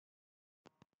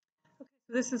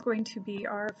This is going to be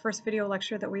our first video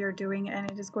lecture that we are doing, and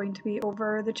it is going to be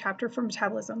over the chapter for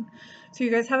metabolism. So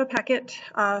you guys have a packet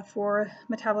for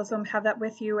metabolism, have that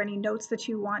with you. Any notes that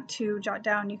you want to jot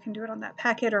down, you can do it on that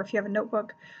packet, or if you have a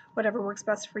notebook, whatever works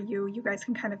best for you, you guys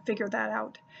can kind of figure that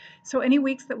out. So any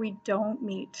weeks that we don't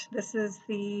meet, this is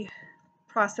the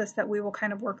process that we will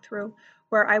kind of work through,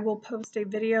 where I will post a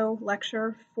video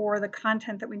lecture for the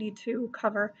content that we need to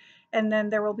cover, and then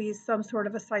there will be some sort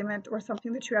of assignment or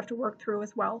something that you have to work through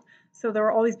as well. So there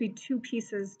will always be two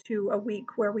pieces to a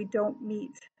week where we don't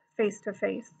meet face to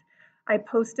face. I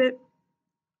post it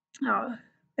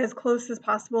as close as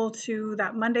possible to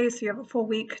that Monday, so you have a full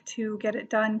week to get it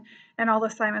done, and all the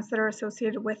assignments that are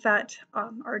associated with that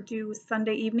are due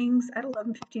Sunday evenings at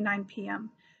 11:59 p.m.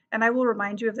 And I will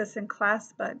remind you of this in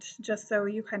class, but just so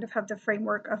you kind of have the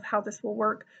framework of how this will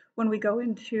work when we go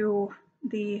into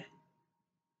the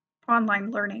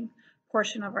online learning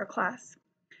portion of our class.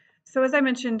 So as I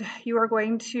mentioned, you are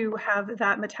going to have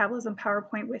that metabolism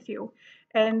PowerPoint with you.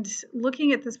 And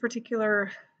looking at this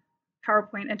particular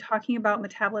PowerPoint and talking about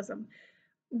metabolism,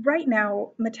 right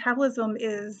now, metabolism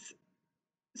is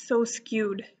so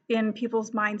skewed in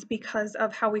people's minds because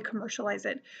of how we commercialize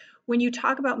it. When you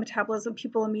talk about metabolism,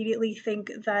 people immediately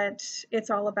think that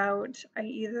it's all about I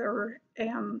either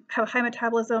have high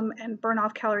metabolism and burn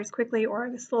off calories quickly, or I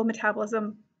have a slow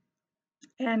metabolism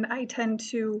and I tend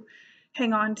to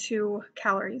hang on to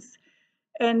calories.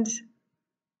 And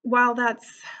while that's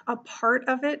a part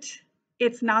of it,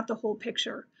 it's not the whole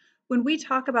picture. When we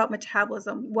talk about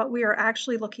metabolism, what we are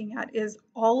actually looking at is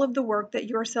all of the work that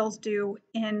your cells do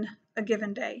in a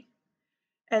given day.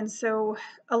 And so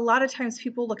a lot of times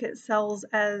people look at cells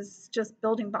as just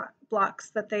building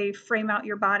blocks that they frame out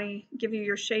your body, give you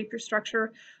your shape, your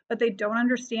structure, but they don't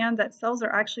understand that cells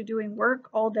are actually doing work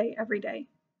all day, every day.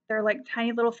 They're like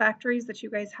tiny little factories that you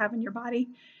guys have in your body.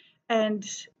 And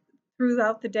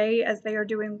throughout the day, as they are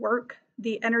doing work,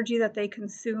 the energy that they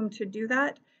consume to do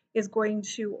that is going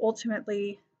to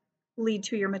ultimately lead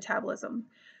to your metabolism.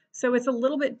 So it's a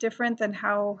little bit different than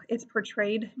how it's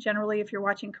portrayed. Generally, if you're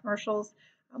watching commercials,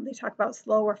 they talk about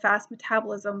slow or fast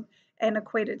metabolism and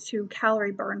equate it to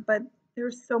calorie burn, but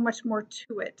there's so much more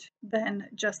to it than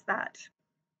just that.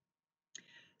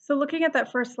 So looking at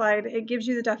that first slide, it gives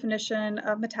you the definition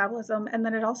of metabolism, and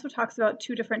then it also talks about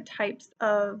two different types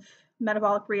of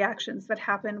metabolic reactions that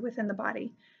happen within the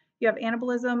body. You have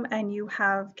anabolism and you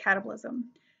have catabolism.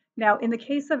 Now, in the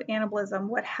case of anabolism,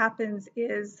 what happens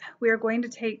is we are going to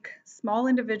take small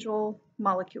individual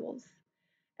molecules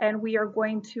and we are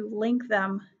going to link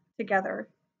them together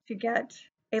to get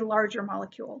a larger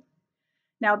molecule.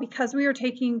 Now, because we are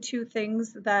taking two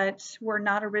things that were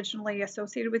not originally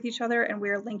associated with each other and we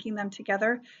are linking them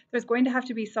together, there's going to have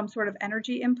to be some sort of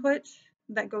energy input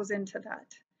that goes into that.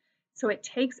 So it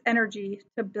takes energy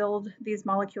to build these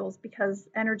molecules because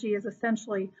energy is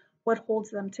essentially what holds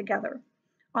them together.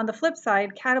 On the flip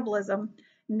side, catabolism,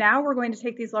 now we're going to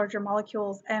take these larger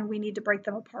molecules and we need to break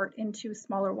them apart into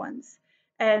smaller ones.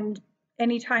 And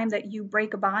anytime that you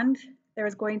break a bond,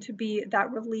 there's going to be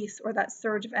that release or that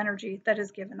surge of energy that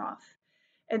is given off.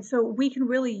 And so we can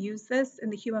really use this in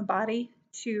the human body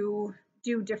to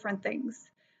do different things.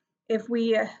 If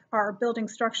we are building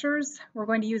structures, we're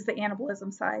going to use the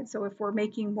anabolism side. So if we're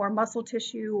making more muscle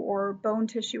tissue or bone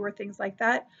tissue or things like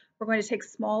that, we're going to take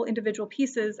small individual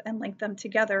pieces and link them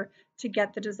together to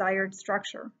get the desired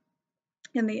structure.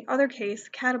 In the other case,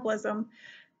 catabolism,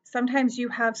 sometimes you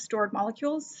have stored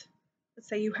molecules. Let's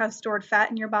say you have stored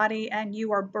fat in your body and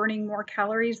you are burning more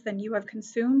calories than you have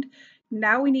consumed.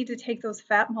 Now we need to take those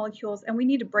fat molecules and we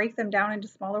need to break them down into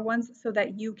smaller ones so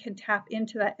that you can tap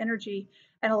into that energy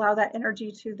and allow that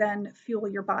energy to then fuel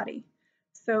your body.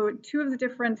 So two of the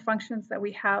different functions that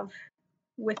we have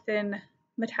within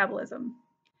metabolism.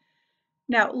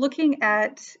 Now, looking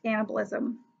at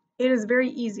anabolism, it is very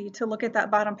easy to look at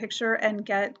that bottom picture and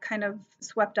get kind of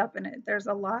swept up in it. There's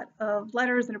a lot of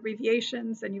letters and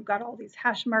abbreviations, and you've got all these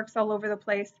hash marks all over the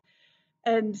place.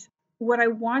 And what I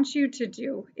want you to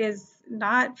do is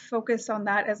not focus on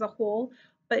that as a whole,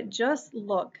 but just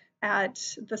look at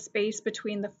the space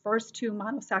between the first two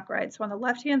monosaccharides. So on the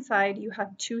left-hand side, you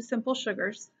have two simple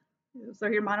sugars. Those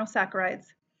are your monosaccharides.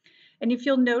 And if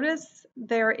you'll notice,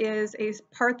 there is a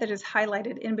part that is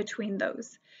highlighted in between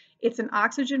those. It's an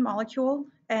oxygen molecule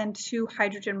and two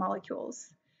hydrogen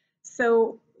molecules.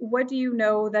 So what do you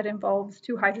know that involves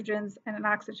two hydrogens and an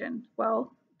oxygen?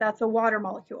 Well, that's a water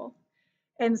molecule.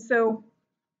 And so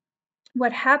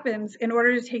what happens in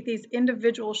order to take these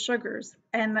individual sugars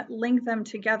and link them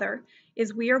together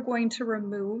is we are going to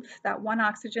remove that one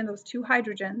oxygen, those two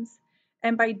hydrogens,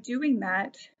 and by doing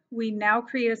that, we now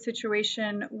create a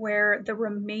situation where the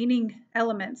remaining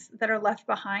elements that are left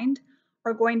behind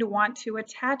are going to want to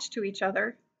attach to each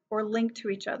other or link to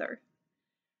each other.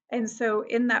 And so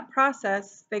in that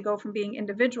process, they go from being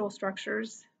individual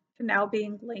structures to now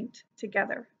being linked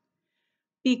together.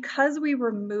 Because we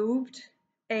removed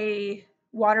a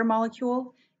water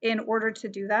molecule in order to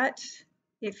do that,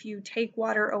 if you take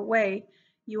water away,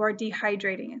 you are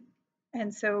dehydrating it.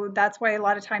 And so that's why a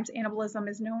lot of times anabolism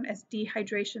is known as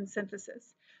dehydration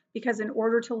synthesis, because in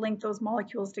order to link those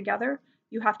molecules together,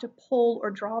 you have to pull or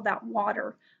draw that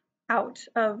water out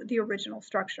of the original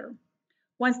structure.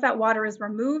 Once that water is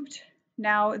removed,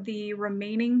 now the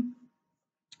remaining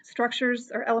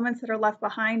structures or elements that are left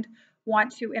behind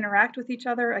want to interact with each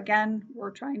other. Again,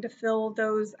 we're trying to fill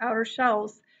those outer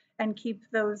shells and keep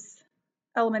those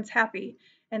elements happy.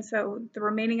 And so the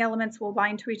remaining elements will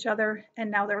bind to each other,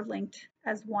 and now they're linked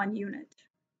as one unit.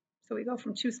 So we go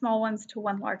from two small ones to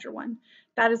one larger one.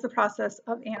 That is the process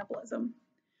of anabolism.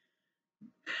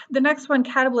 The next one,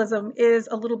 catabolism, is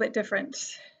a little bit different.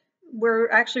 We're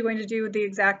actually going to do the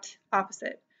exact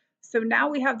opposite. So now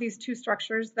we have these two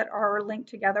structures that are linked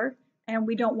together, and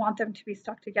we don't want them to be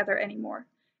stuck together anymore.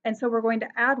 And so we're going to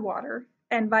add water,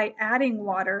 and by adding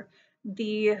water,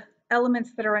 the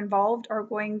elements that are involved are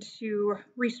going to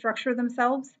restructure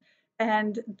themselves,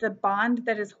 and the bond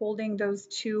that is holding those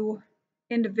two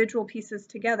individual pieces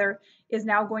together is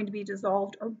now going to be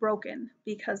dissolved or broken,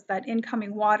 because that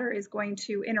incoming water is going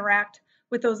to interact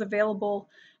with those available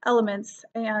elements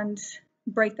and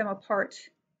break them apart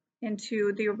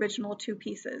into the original two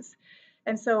pieces.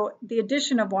 And so the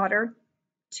addition of water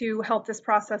to help this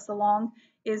process along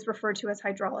is referred to as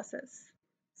hydrolysis.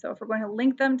 So if we're going to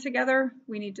link them together,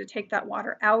 we need to take that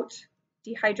water out,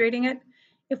 dehydrating it.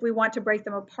 If we want to break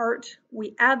them apart,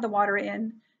 we add the water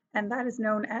in, and that is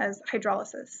known as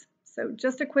hydrolysis. So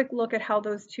just a quick look at how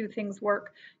those two things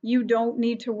work. You don't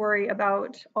need to worry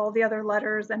about all the other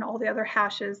letters and all the other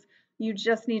hashes. You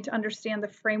just need to understand the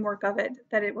framework of it,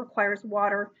 that it requires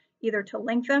water either to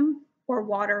link them or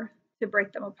water to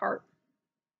break them apart.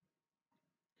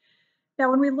 Now,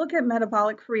 when we look at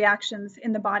metabolic reactions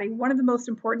in the body, one of the most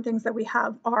important things that we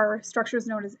have are structures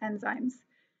known as enzymes.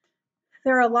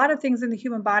 There are a lot of things in the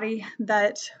human body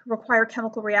that require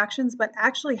chemical reactions, but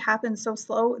actually happen so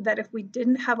slow that if we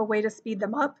didn't have a way to speed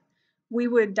them up, we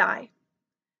would die.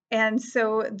 And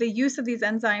so the use of these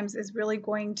enzymes is really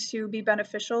going to be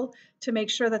beneficial to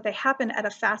make sure that they happen at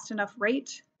a fast enough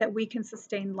rate that we can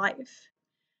sustain life.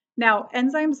 Now,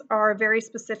 enzymes are very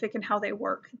specific in how they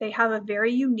work. They have a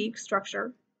very unique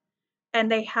structure,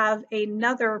 and they have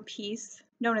another piece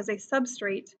known as a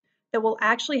substrate that will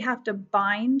actually have to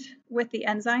bind with the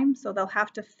enzyme, so they'll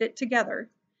have to fit together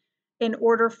in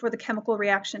order for the chemical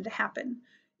reaction to happen.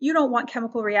 You don't want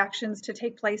chemical reactions to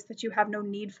take place that you have no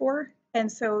need for, and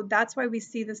so that's why we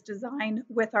see this design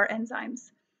with our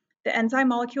enzymes. The enzyme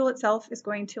molecule itself is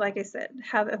going to, like I said,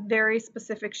 have a very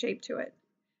specific shape to it.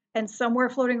 And somewhere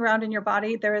floating around in your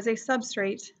body, there is a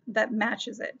substrate that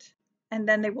matches it. And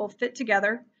then they will fit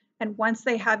together. And once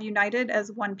they have united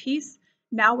as one piece,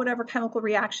 now whatever chemical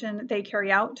reaction they carry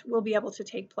out will be able to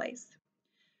take place.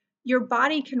 Your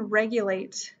body can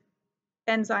regulate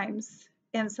enzymes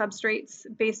and substrates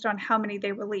based on how many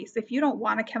they release. If you don't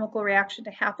want a chemical reaction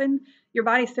to happen, your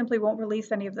body simply won't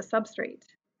release any of the substrate.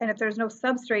 And if there's no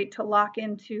substrate to lock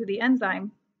into the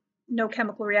enzyme, no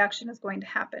chemical reaction is going to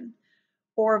happen.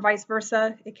 Or vice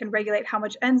versa, it can regulate how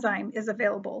much enzyme is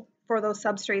available for those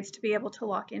substrates to be able to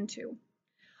lock into.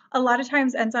 A lot of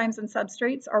times enzymes and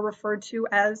substrates are referred to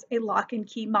as a lock and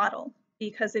key model,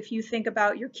 because if you think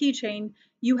about your keychain,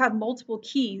 you have multiple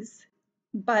keys,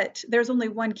 but there's only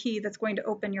one key that's going to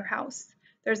open your house.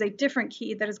 There's a different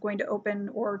key that is going to open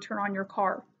or turn on your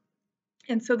car.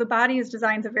 And so the body is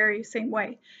designed the very same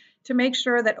way to make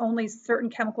sure that only certain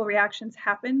chemical reactions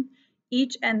happen.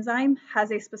 Each enzyme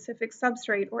has a specific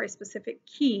substrate or a specific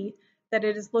key that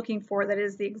it is looking for that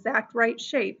is the exact right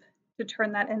shape to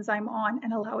turn that enzyme on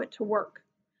and allow it to work.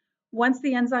 Once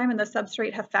the enzyme and the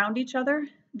substrate have found each other,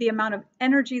 the amount of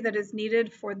energy that is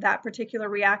needed for that particular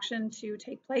reaction to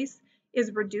take place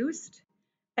is reduced,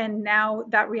 and now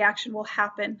that reaction will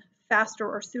happen faster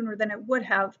or sooner than it would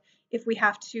have if we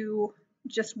have to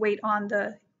just wait on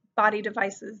the body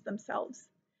devices themselves.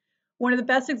 One of the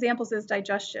best examples is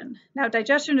digestion. Now,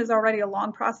 digestion is already a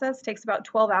long process, takes about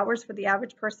 12 hours for the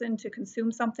average person to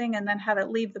consume something and then have it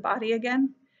leave the body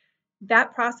again.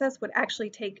 That process would actually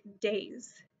take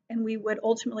days, and we would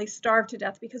ultimately starve to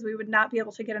death because we would not be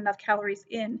able to get enough calories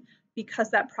in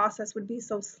because that process would be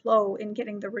so slow in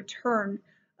getting the return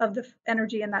of the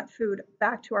energy in that food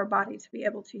back to our body to be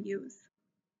able to use.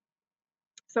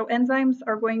 So enzymes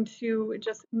are going to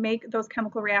just make those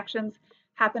chemical reactions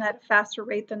happen at a faster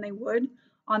rate than they would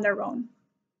on their own.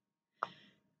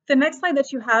 The next slide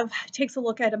that you have takes a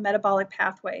look at a metabolic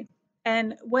pathway.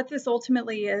 And what this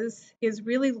ultimately is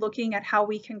really looking at how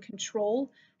we can control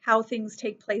how things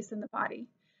take place in the body.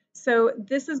 So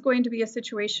this is going to be a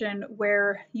situation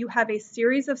where you have a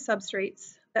series of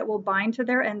substrates that will bind to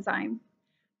their enzyme,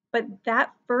 but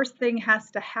that first thing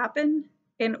has to happen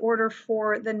in order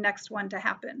for the next one to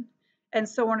happen, and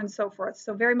so on and so forth.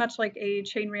 So very much like a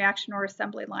chain reaction or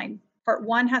assembly line. Part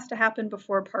 1 has to happen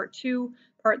before part 2,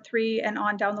 part 3, and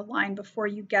on down the line before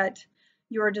you get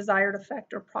your desired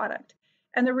effect or product.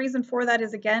 And the reason for that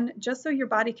is, again, just so your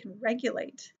body can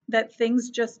regulate that things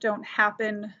just don't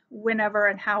happen whenever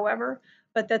and however,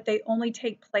 but that they only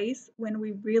take place when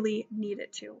we really need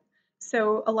it to.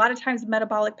 So a lot of times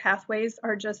metabolic pathways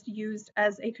are just used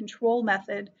as a control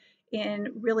method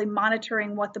in really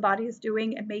monitoring what the body is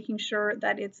doing and making sure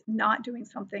that it's not doing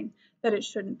something that it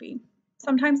shouldn't be.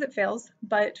 Sometimes it fails,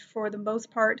 but for the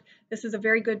most part, this is a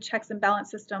very good checks and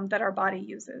balance system that our body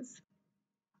uses.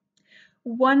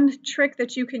 One trick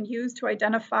that you can use to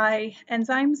identify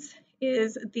enzymes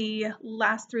is the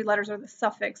last 3 letters or the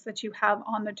suffix that you have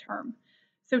on the term.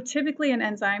 So typically an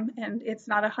enzyme, and it's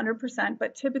not 100%,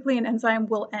 but typically an enzyme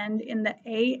will end in the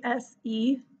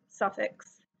ASE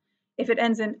suffix. If it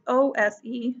ends in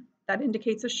OSE, that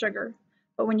indicates a sugar.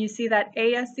 But when you see that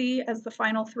ASE as the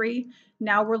final 3,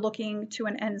 now we're looking to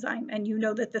an enzyme, and you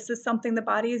know that this is something the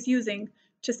body is using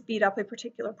to speed up a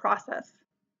particular process.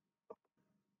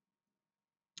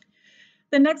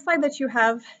 The next slide that you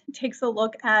have takes a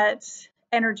look at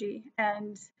energy.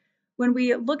 And when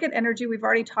we look at energy, we've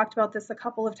already talked about this a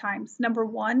couple of times. Number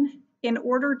 1, in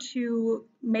order to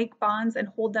make bonds and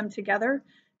hold them together,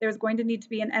 there's going to need to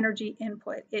be an energy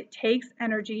input. It takes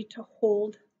energy to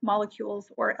hold molecules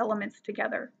or elements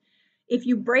together. If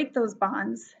you break those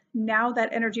bonds, now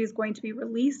that energy is going to be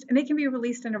released, and it can be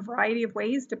released in a variety of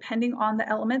ways depending on the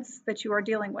elements that you are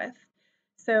dealing with.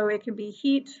 So it can be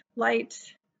heat, light,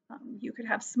 you could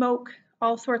have smoke,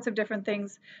 all sorts of different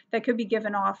things that could be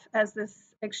given off as this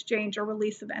exchange or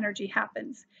release of energy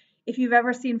happens. If you've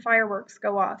ever seen fireworks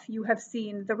go off, you have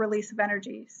seen the release of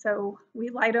energy. So we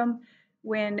light them.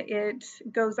 When it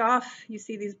goes off, you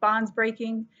see these bonds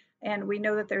breaking, and we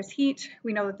know that there's heat,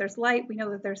 we know that there's light, we know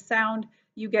that there's sound.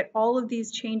 You get all of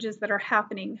these changes that are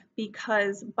happening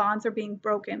because bonds are being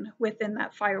broken within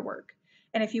that firework.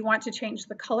 And if you want to change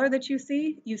the color that you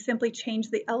see, you simply change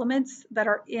the elements that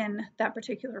are in that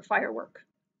particular firework.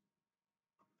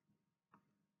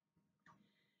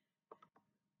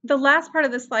 The last part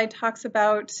of this slide talks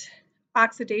about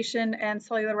oxidation and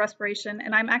cellular respiration,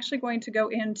 and I'm actually going to go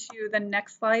into the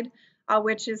next slide,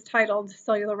 which is titled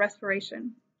cellular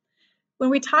respiration. When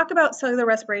we talk about cellular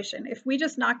respiration, if we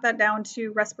just knock that down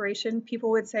to respiration,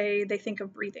 people would say they think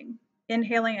of breathing,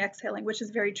 inhaling, exhaling, which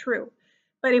is very true.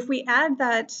 But if we add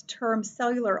that term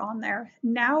cellular on there,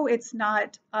 now it's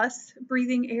not us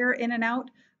breathing air in and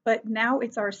out, but now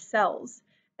it's our cells.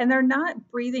 And they're not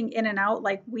breathing in and out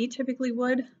like we typically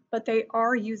would, but they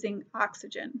are using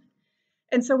oxygen.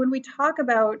 And so when we talk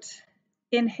about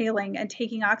inhaling and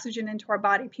taking oxygen into our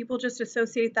body, people just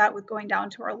associate that with going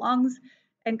down to our lungs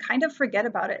and kind of forget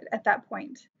about it at that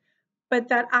point. But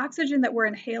that oxygen that we're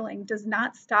inhaling does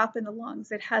not stop in the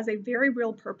lungs. It has a very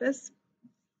real purpose,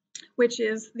 which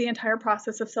is the entire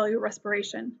process of cellular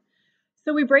respiration.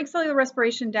 So we break cellular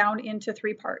respiration down into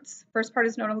 3 parts. First part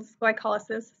is known as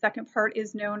glycolysis. Second part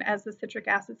is known as the citric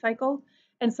acid cycle.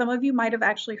 And some of you might have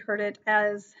actually heard it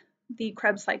as the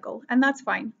Krebs cycle, and that's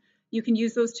fine. You can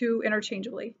use those 2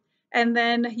 interchangeably. And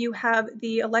then you have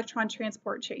the electron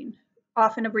transport chain,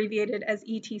 often abbreviated as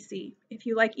ETC. If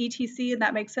you like ETC and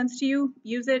that makes sense to you,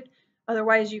 use it.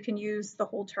 Otherwise, you can use the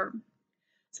whole term.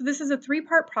 So this is a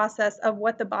 3-part process of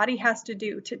what the body has to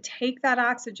do to take that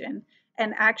oxygen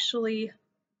and actually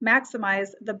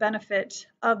maximize the benefit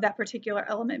of that particular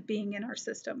element being in our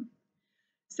system.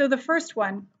 So the first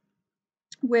one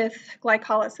with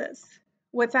glycolysis,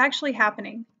 what's actually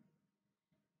happening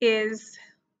is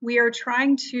we are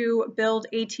trying to build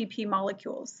ATP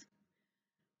molecules.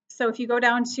 So if you go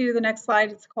down to the next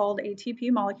slide, it's called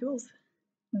ATP molecules.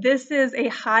 This is a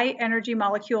high energy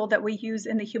molecule that we use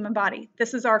in the human body.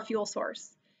 This is our fuel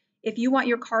source. If you want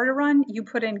your car to run, you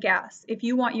put in gas. If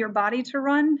you want your body to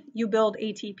run, you build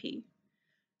ATP.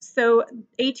 So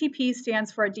ATP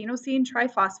stands for adenosine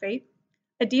triphosphate.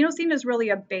 Adenosine is really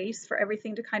a base for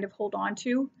everything to kind of hold on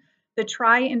to. The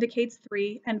tri indicates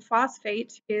 3, and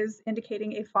phosphate is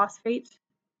indicating a phosphate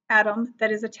atom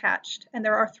that is attached, and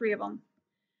there are 3 of them.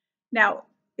 Now,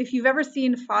 if you've ever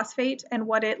seen phosphate and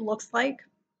what it looks like,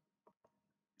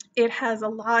 It has a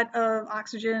lot of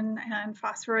oxygen and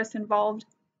phosphorus involved,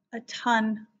 a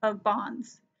ton of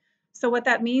bonds. So what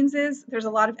that means is there's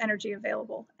a lot of energy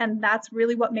available, and that's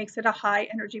really what makes it a high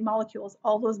energy molecule, is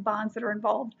all those bonds that are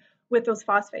involved with those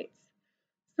phosphates.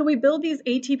 So we build these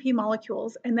ATP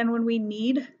molecules, and then when we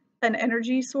need an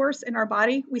energy source in our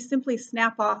body, we simply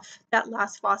snap off that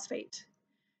last phosphate.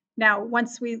 Now,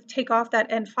 once we take off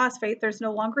that end phosphate, there's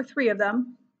no longer 3 of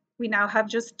them. We now have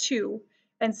just 2,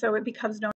 and so it becomes known